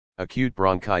Acute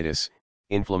bronchitis,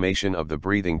 inflammation of the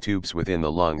breathing tubes within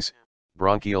the lungs,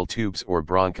 bronchial tubes or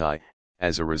bronchi,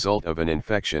 as a result of an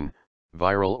infection,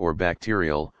 viral or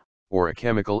bacterial, or a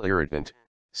chemical irritant,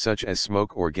 such as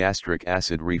smoke or gastric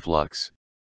acid reflux.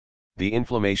 The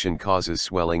inflammation causes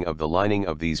swelling of the lining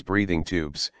of these breathing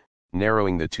tubes,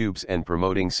 narrowing the tubes and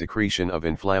promoting secretion of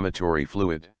inflammatory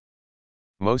fluid.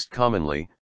 Most commonly,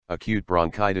 acute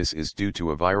bronchitis is due to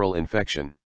a viral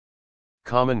infection.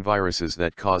 Common viruses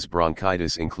that cause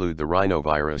bronchitis include the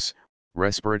rhinovirus,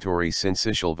 respiratory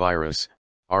syncytial virus,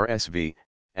 RSV,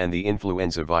 and the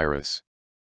influenza virus.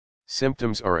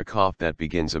 Symptoms are a cough that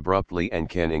begins abruptly and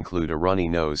can include a runny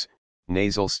nose,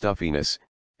 nasal stuffiness,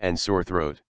 and sore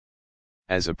throat.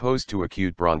 As opposed to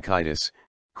acute bronchitis,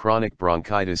 chronic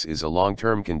bronchitis is a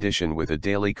long-term condition with a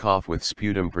daily cough with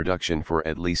sputum production for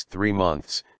at least 3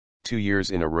 months, 2 years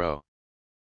in a row.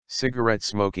 Cigarette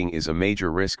smoking is a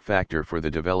major risk factor for the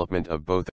development of both